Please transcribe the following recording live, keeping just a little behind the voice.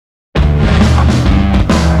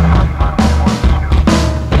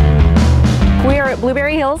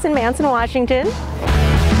Blueberry Hills in Manson, Washington.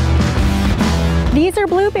 These are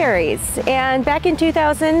blueberries, and back in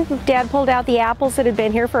 2000, Dad pulled out the apples that had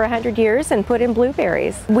been here for 100 years and put in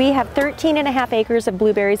blueberries. We have 13.5 acres of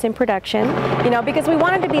blueberries in production, you know, because we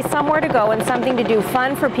wanted to be somewhere to go and something to do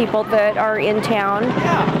fun for people that are in town.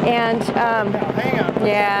 And,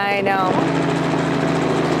 yeah, I know.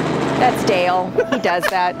 That's Dale. He does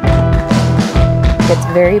that. It's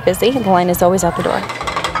very busy. The line is always out the door.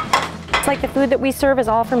 It's like the food that we serve is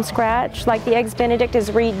all from scratch. Like the Eggs Benedict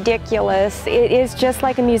is ridiculous. It is just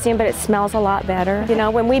like a museum, but it smells a lot better. You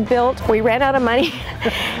know, when we built, we ran out of money.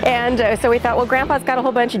 And so we thought, well, Grandpa's got a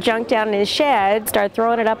whole bunch of junk down in his shed. Started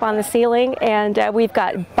throwing it up on the ceiling. And we've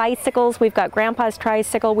got bicycles. We've got Grandpa's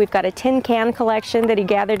tricycle. We've got a tin can collection that he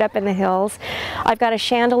gathered up in the hills. I've got a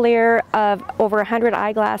chandelier of over 100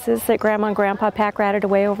 eyeglasses that Grandma and Grandpa pack-ratted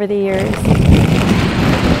away over the years.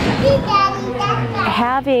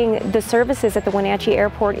 Having the services at the Wenatchee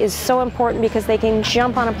Airport is so important because they can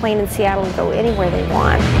jump on a plane in Seattle and go anywhere they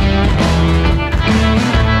want.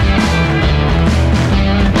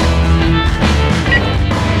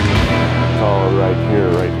 It's all right here,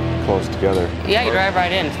 right close together. Yeah, you drive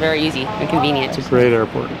right in. It's very easy and convenient. It's a great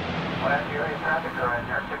airport.